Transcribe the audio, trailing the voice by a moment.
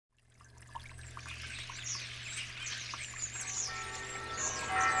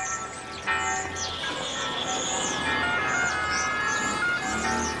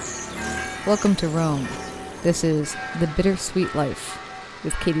Welcome to Rome. This is The Bittersweet Life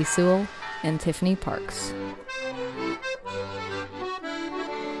with Katie Sewell and Tiffany Parks.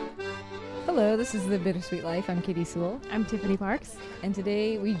 Hello, this is The Bittersweet Life. I'm Katie Sewell. I'm Tiffany Parks. And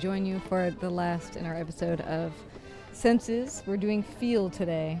today we join you for the last in our episode of Senses. We're doing Feel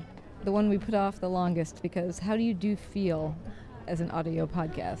today, the one we put off the longest because how do you do feel as an audio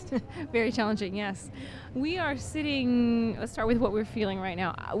podcast? Very challenging, yes. We are sitting, let's start with what we're feeling right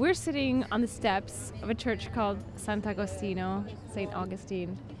now. We're sitting on the steps of a church called Sant'Agostino, St.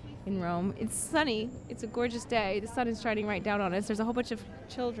 Augustine in Rome. It's sunny. It's a gorgeous day. The sun is shining right down on us. There's a whole bunch of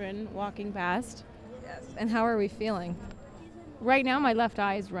children walking past. Yes. And how are we feeling? Right now, my left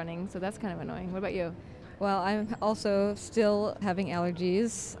eye is running, so that's kind of annoying. What about you? Well, I'm also still having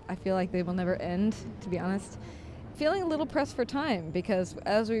allergies. I feel like they will never end, to be honest. Feeling a little pressed for time because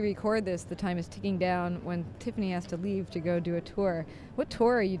as we record this, the time is ticking down when Tiffany has to leave to go do a tour. What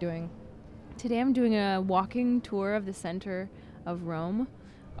tour are you doing? Today I'm doing a walking tour of the center of Rome.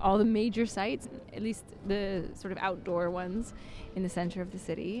 All the major sites, at least the sort of outdoor ones in the center of the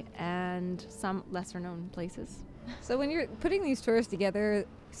city, and some lesser known places. So when you're putting these tours together,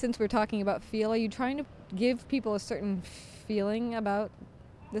 since we're talking about feel, are you trying to give people a certain feeling about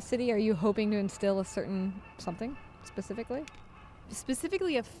the city? Are you hoping to instill a certain something specifically?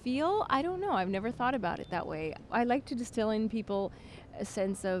 Specifically a feel? I don't know. I've never thought about it that way. I like to distill in people a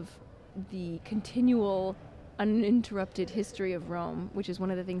sense of the continual, uninterrupted history of Rome, which is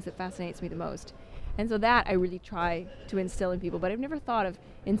one of the things that fascinates me the most. And so that I really try to instill in people, but I've never thought of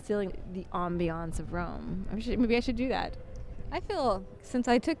instilling the ambiance of Rome. Maybe I should do that. I feel, since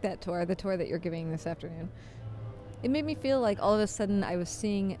I took that tour, the tour that you're giving this afternoon, it made me feel like all of a sudden I was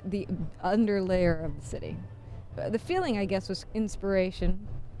seeing the underlayer of the city. The feeling, I guess, was inspiration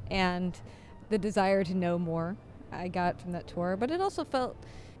and the desire to know more I got from that tour. But it also felt,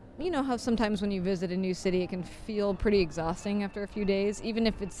 you know how sometimes when you visit a new city, it can feel pretty exhausting after a few days, even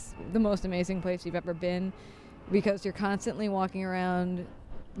if it's the most amazing place you've ever been, because you're constantly walking around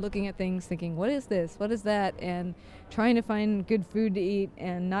looking at things, thinking, what is this? What is that? And trying to find good food to eat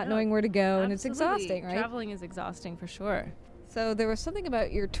and not knowing where to go. Absolutely. And it's exhausting, right? Traveling is exhausting for sure. So there was something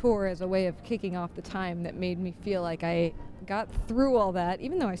about your tour as a way of kicking off the time that made me feel like I got through all that,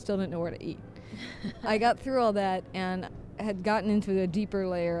 even though I still didn't know where to eat. I got through all that and had gotten into the deeper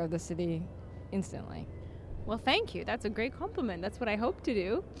layer of the city instantly. Well, thank you. That's a great compliment. That's what I hope to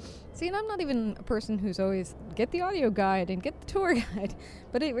do. See, and I'm not even a person who's always get the audio guide and get the tour guide,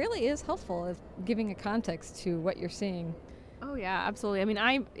 but it really is helpful as giving a context to what you're seeing. Oh, yeah, absolutely. I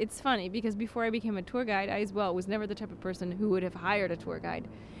mean, it's funny because before I became a tour guide, I as well was never the type of person who would have hired a tour guide.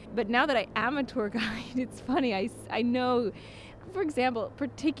 But now that I am a tour guide, it's funny. I know, for example,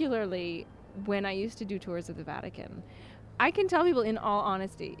 particularly when I used to do tours of the Vatican, I can tell people in all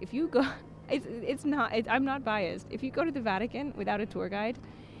honesty, if you go, I'm not biased. If you go to the Vatican without a tour guide,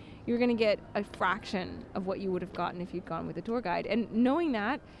 you're going to get a fraction of what you would have gotten if you'd gone with a tour guide. And knowing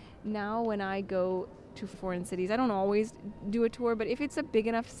that, now when I go to foreign cities, I don't always do a tour, but if it's a big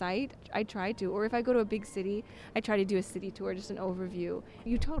enough site, I try to. Or if I go to a big city, I try to do a city tour, just an overview.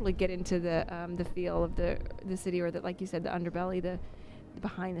 You totally get into the feel of the city, or like you said, the underbelly, the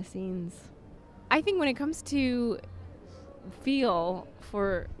behind the scenes. I think when it comes to feel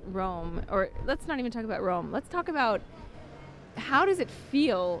for Rome, or let's not even talk about Rome, let's talk about how does it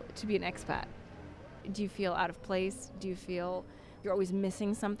feel to be an expat? Do you feel out of place? Do you feel you're always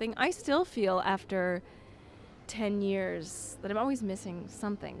missing something? I still feel after 10 years that I'm always missing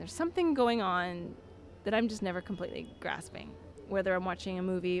something. There's something going on that I'm just never completely grasping, whether I'm watching a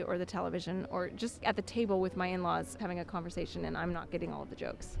movie or the television or just at the table with my in-laws having a conversation and I'm not getting all of the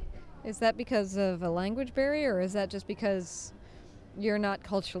jokes. Is that because of a language barrier, or is that just because you're not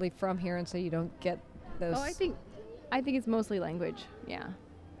culturally from here and so you don't get those? Oh, I think it's mostly language, yeah.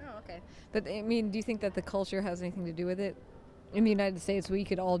 Oh, okay. But, I mean, do you think that the culture has anything to do with it? In the United States, we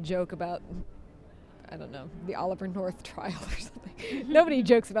could all joke about, I don't know, the Oliver North trial or something. Nobody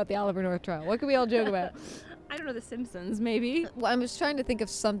jokes about the Oliver North trial. What could we all joke about? I don't know, The Simpsons, maybe. Well, I'm just trying to think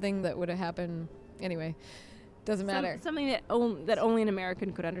of something that would have happened. Anyway, doesn't matter. Something that only an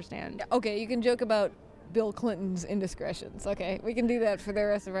American could understand. Okay, you can joke about Bill Clinton's indiscretions. Okay, we can do that for the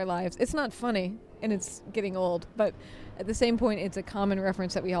rest of our lives. It's not funny, and it's getting old, but at the same point, it's a common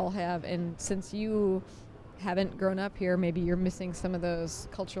reference that we all have, and since you haven't grown up here, maybe you're missing some of those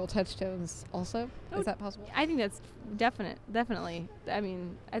cultural touchstones also? Is that possible? I think that's definitely. I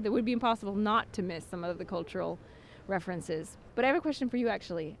mean, it would be impossible not to miss some of the cultural references. But I have a question for you,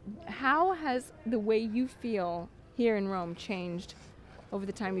 actually. How has the way you feel here in Rome changed over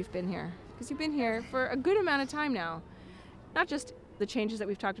the time you've been here? Because you've been here for a good amount of time now. Not just the changes that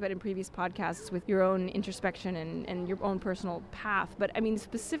we've talked about in previous podcasts with your own introspection and your own personal path, but I mean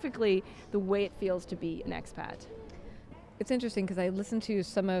specifically the way it feels to be an expat. It's interesting because I listened to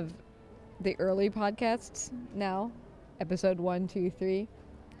some of the early podcasts now, episode 1, 2, 3,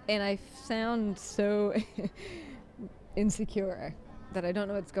 and I sound so insecure that I don't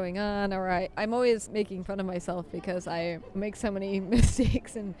know what's going on, or I'm always making fun of myself because I make so many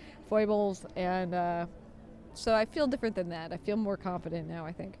mistakes and foibles, and so I feel different than that. I feel more confident now,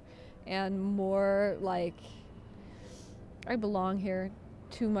 I think, and more like I belong here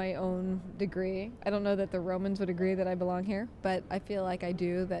to my own degree. I don't know that the Romans would agree that I belong here, but I feel like I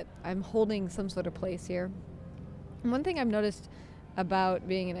do, that I'm holding some sort of place here. And one thing I've noticed about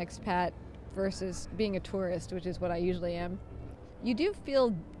being an expat versus being a tourist, which is what I usually am, you do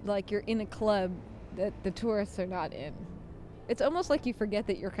feel like you're in a club that the tourists are not in. It's almost like you forget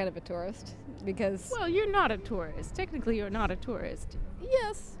that you're kind of a tourist because... Well, you're not a tourist. Technically, you're not a tourist.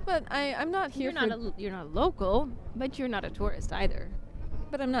 Yes, but I'm not here you're not local, but you're not a tourist either.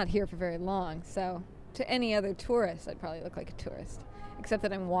 But I'm not here for very long, so to any other tourist, I'd probably look like a tourist, except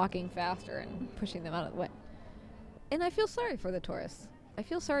that I'm walking faster and pushing them out of the way. And I feel sorry for the tourists. I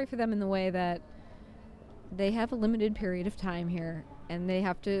feel sorry for them in the way that they have a limited period of time here, and they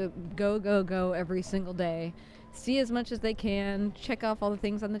have to go every single day, see as much as they can, check off all the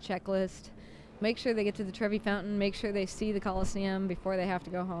things on the checklist, make sure they get to the Trevi Fountain, make sure they see the Colosseum before they have to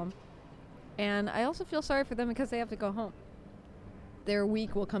go home. And I also feel sorry for them because they have to go home. Their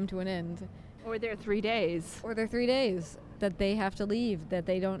week will come to an end. Or their 3 days. Or their 3 days that they have to leave, that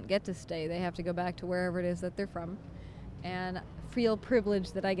they don't get to stay. They have to go back to wherever it is that they're from and feel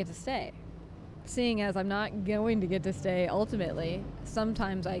privileged that I get to stay. Seeing as I'm not going to get to stay ultimately,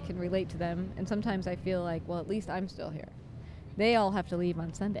 sometimes I can relate to them, and sometimes I feel like, well, at least I'm still here. They all have to leave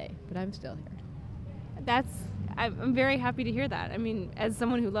on Sunday, but I'm still here. I'm very happy to hear that. I mean, as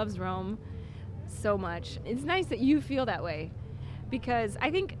someone who loves Rome so much, it's nice that you feel that way. Because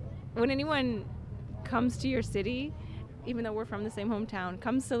I think when anyone comes to your city, even though we're from the same hometown,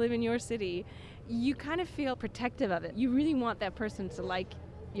 comes to live in your city, you kind of feel protective of it. You really want that person to like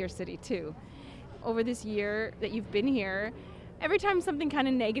your city too. Over this year that you've been here, every time something kind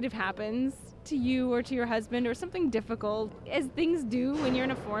of negative happens to you or to your husband or something difficult, as things do when you're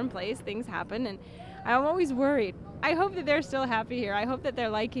in a foreign place, things happen, and I'm always worried. I hope that they're still happy here. I hope that they're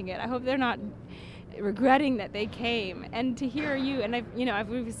liking it. I hope they're not regretting that they came. And to hear you, and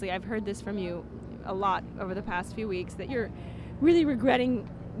I've heard this from you a lot over the past few weeks, that you're really regretting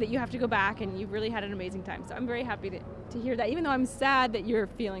that you have to go back and you've really had an amazing time. So I'm very happy to hear that, even though I'm sad that you're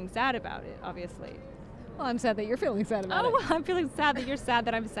feeling sad about it, obviously. Well, I'm sad that you're feeling sad about it. Oh, well, I'm feeling sad that you're sad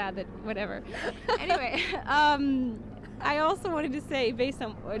that I'm sad that whatever. Anyway, I also wanted to say, based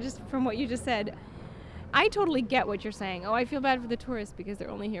on just from what you just said, I totally get what you're saying. Oh, I feel bad for the tourists because they're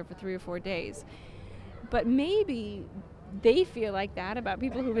only here for 3 or 4 days. But maybe they feel like that about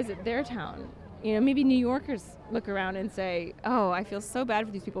people who visit their town. You know, maybe New Yorkers look around and say, oh, I feel so bad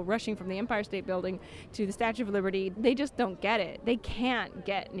for these people rushing from the Empire State Building to the Statue of Liberty. They just don't get it. They can't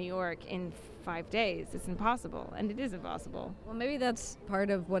get New York in 5 days. It's impossible, and it is impossible. Well, maybe that's part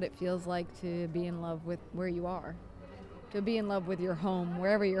of what it feels like to be in love with where you are. To be in love with your home,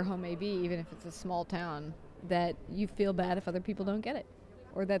 wherever your home may be, even if it's a small town, that you feel bad if other people don't get it,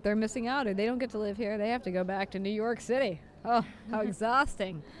 or that they're missing out, or they don't get to live here. They have to go back to New York City. Oh, how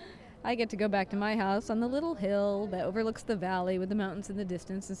exhausting. I get to go back to my house on the little hill that overlooks the valley with the mountains in the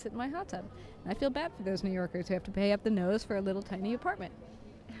distance and sit in my hot tub. And I feel bad for those New Yorkers who have to pay up the nose for a little tiny apartment.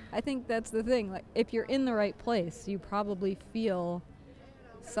 I think that's the thing. Like, if you're in the right place, you probably feel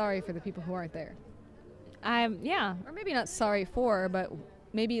sorry for the people who aren't there. Yeah. Or maybe not sorry for, but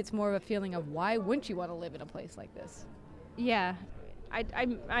maybe it's more of a feeling of why wouldn't you want to live in a place like this? Yeah.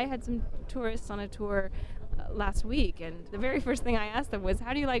 I had some tourists on a tour last week, and the very first thing I asked them was,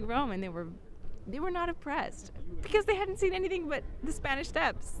 how do you like Rome? And they were not impressed because they hadn't seen anything but the Spanish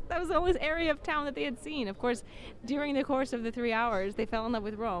Steps. That was the only area of town that they had seen. Of course, during the course of the 3 hours, they fell in love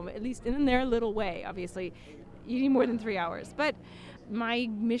with Rome, at least in their little way. Obviously, you need more than 3 hours. But my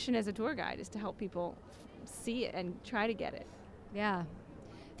mission as a tour guide is to help people see it and try to get it. Yeah.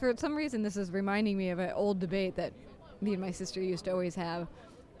 For some reason, this is reminding me of an old debate that me and my sister used to always have.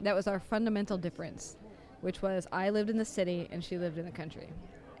 That was our fundamental difference, which was I lived in the city and she lived in the country.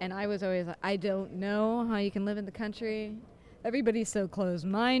 And I was always like, I don't know how you can live in the country. Everybody's so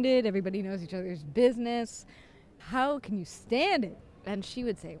closed-minded. Everybody knows each other's business. How can you stand it? And she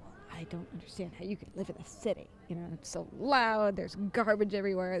would say, well, I don't understand how you can live in the city. You know, it's so loud. There's garbage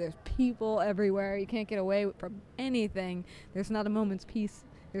everywhere. There's people everywhere. You can't get away from anything. There's not a moment's peace.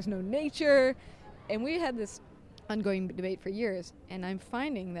 There's no nature. And we had this ongoing debate for years. And I'm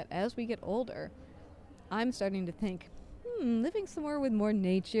finding that as we get older, I'm starting to think, living somewhere with more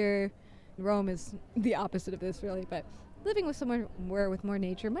nature. Rome is the opposite of this, really, but living with somewhere with more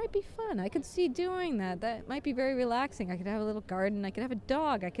nature might be fun. I could see doing that. That might be very relaxing. I could have a little garden. I could have a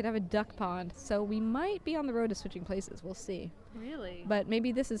dog. I could have a duck pond. So we might be on the road to switching places. We'll see. Really? But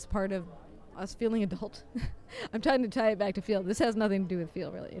maybe this is part of us feeling adult. I'm trying to tie it back to feel. This has nothing to do with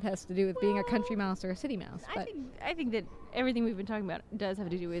feel, really. It has to do with being a country mouse or a city mouse. But I think that everything we've been talking about does have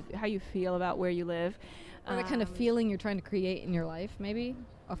to do with how you feel about where you live. or the kind of feeling you're trying to create in your life, maybe.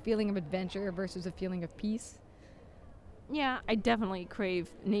 A feeling of adventure versus a feeling of peace. Yeah, I definitely crave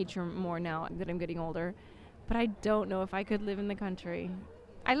nature more now that I'm getting older, but I don't know if I could live in the country.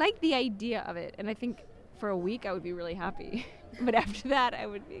 I like the idea of it, and I think for a week I would be really happy. But after that, I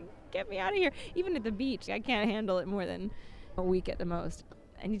would be, get me out of here. Even at the beach, I can't handle it more than a week at the most.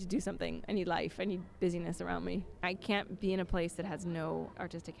 I need to do something. I need life. I need busyness around me. I can't be in a place that has no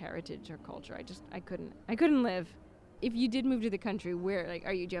artistic heritage or culture. I couldn't live. If you did move to the country, where, like,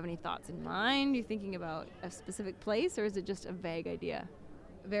 do you have any thoughts in mind? Are you thinking about a specific place, or is it just a vague idea?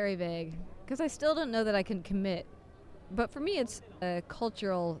 Very vague. Because I still don't know that I can commit. But for me, it's a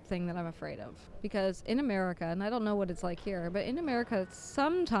cultural thing that I'm afraid of. Because in America, and I don't know what it's like here, but in America,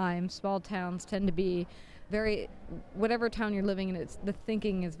 sometimes small towns tend to be whatever town you're living in, the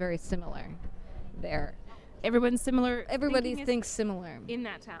thinking is very similar there. Everyone's similar? Everybody thinks similar. In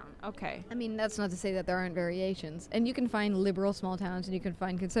that town, okay. I mean, that's not to say that there aren't variations. And you can find liberal small towns and you can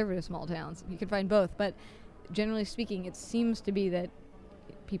find conservative small towns. You can find both. But generally speaking, it seems to be that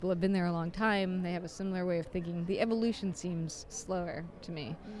people have been there a long time. They have a similar way of thinking. The evolution seems slower to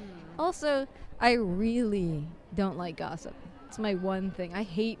me. Also, I really don't like gossip. It's my one thing. I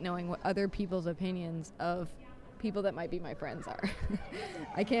hate knowing what other people's opinions of people that might be my friends are.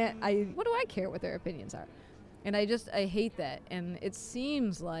 What do I care what their opinions are? And I hate that. And it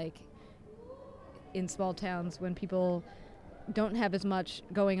seems like in small towns, when people don't have as much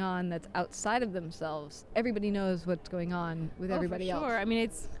going on that's outside of themselves, everybody knows what's going on with everybody else. Sure. I mean,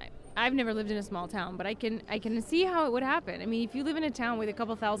 I've never lived in a small town, but I can see how it would happen. I mean, if you live in a town with a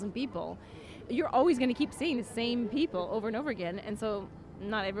couple thousand people, you're always going to keep seeing the same people over and over again. And so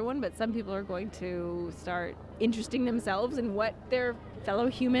not everyone, but some people are going to start interesting themselves in what their fellow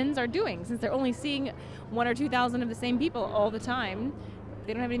humans are doing. Since they're only seeing 1,000 or 2,000 of the same people all the time,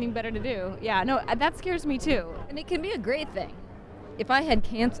 they don't have anything better to do. Yeah, no, that scares me too. And it can be a great thing. If I had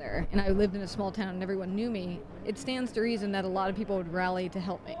cancer and I lived in a small town and everyone knew me, it stands to reason that a lot of people would rally to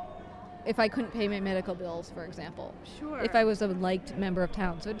help me. If I couldn't pay my medical bills, for example. Sure. If I was a liked member of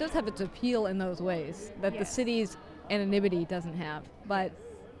town. So it does have its appeal in those ways that the city's anonymity doesn't have. But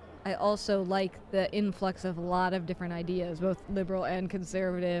I also like the influx of a lot of different ideas, both liberal and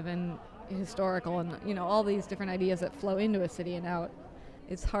conservative and historical, and all these different ideas that flow into a city and out.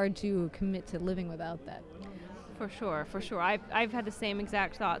 It's hard to commit to living without that. For sure. I've had the same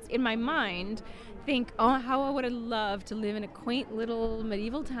exact thoughts. In my mind, think, how I would have loved to live in a quaint little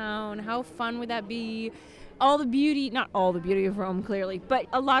medieval town. How fun would that be? All the beauty, not all the beauty of Rome, clearly, but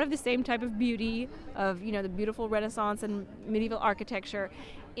a lot of the same type of beauty of, the beautiful Renaissance and medieval architecture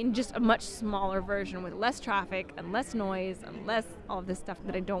in just a much smaller version with less traffic and less noise and less all of this stuff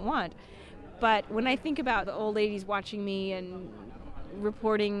that I don't want. But when I think about the old ladies watching me and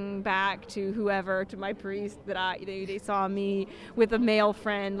reporting back to whoever, to my priest, that they saw me with a male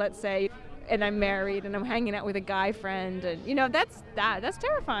friend, let's say, and I'm married and I'm hanging out with a guy friend, and that's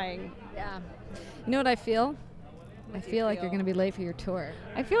terrifying. Yeah. You know what I feel? I feel like you're going to be late for your tour.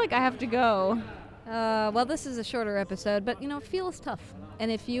 I feel like I have to go. Well, this is a shorter episode, but feel is tough.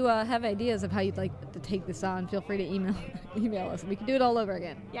 And if you have ideas of how you'd like to take this on, feel free to email us. We can do it all over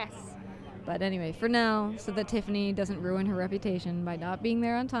again. Yes. But anyway, for now, so that Tiffany doesn't ruin her reputation by not being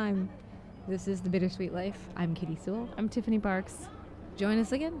there on time, this is The Bittersweet Life. I'm Kitty Sewell. I'm Tiffany Barks. Join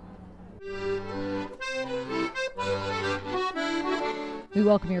us again. We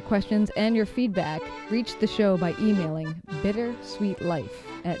welcome your questions and your feedback. Reach the show by emailing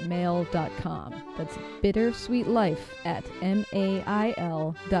bittersweetlife@mail.com. That's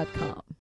bittersweetlife@mail.com.